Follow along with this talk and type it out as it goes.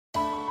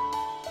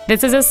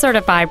This is a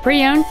certified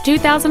pre-owned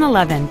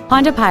 2011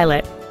 Honda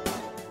Pilot.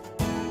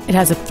 It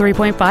has a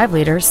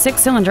 3.5-liter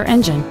six-cylinder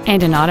engine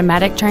and an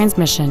automatic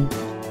transmission.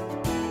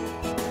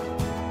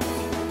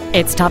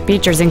 Its top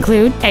features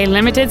include a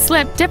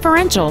limited-slip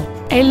differential,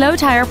 a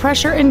low-tire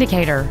pressure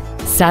indicator,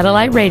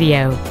 satellite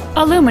radio,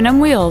 aluminum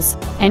wheels,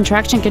 and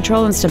traction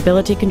control and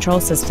stability control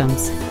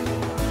systems.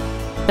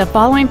 The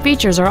following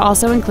features are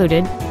also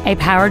included: a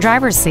power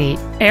driver's seat,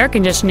 air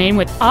conditioning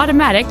with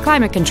automatic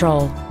climate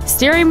control,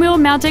 steering wheel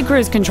mounted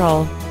cruise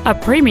control, a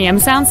premium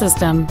sound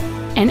system,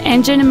 an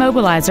engine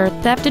immobilizer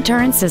theft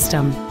deterrent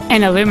system,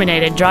 an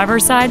illuminated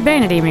driver's side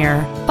vanity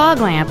mirror, fog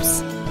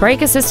lamps,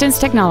 brake assistance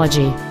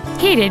technology,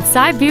 heated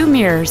side view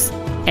mirrors,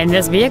 and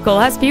this vehicle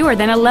has fewer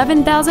than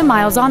 11,000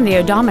 miles on the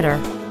odometer.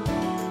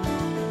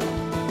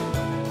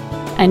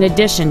 In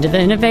addition to the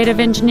innovative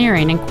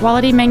engineering and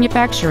quality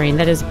manufacturing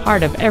that is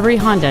part of every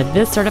Honda,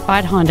 this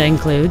certified Honda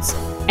includes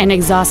an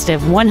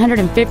exhaustive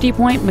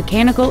 150-point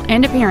mechanical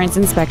and appearance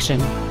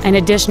inspection, an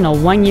additional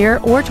 1 year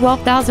or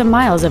 12,000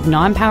 miles of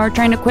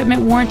non-powertrain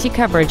equipment warranty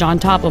coverage on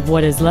top of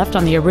what is left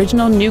on the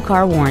original new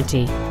car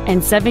warranty,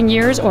 and 7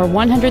 years or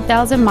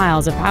 100,000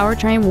 miles of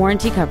powertrain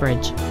warranty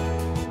coverage.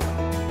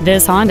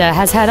 This Honda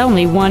has had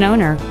only one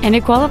owner, and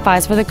it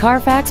qualifies for the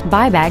Carfax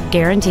buyback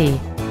guarantee.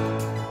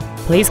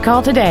 Please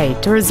call today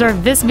to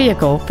reserve this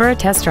vehicle for a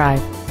test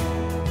drive.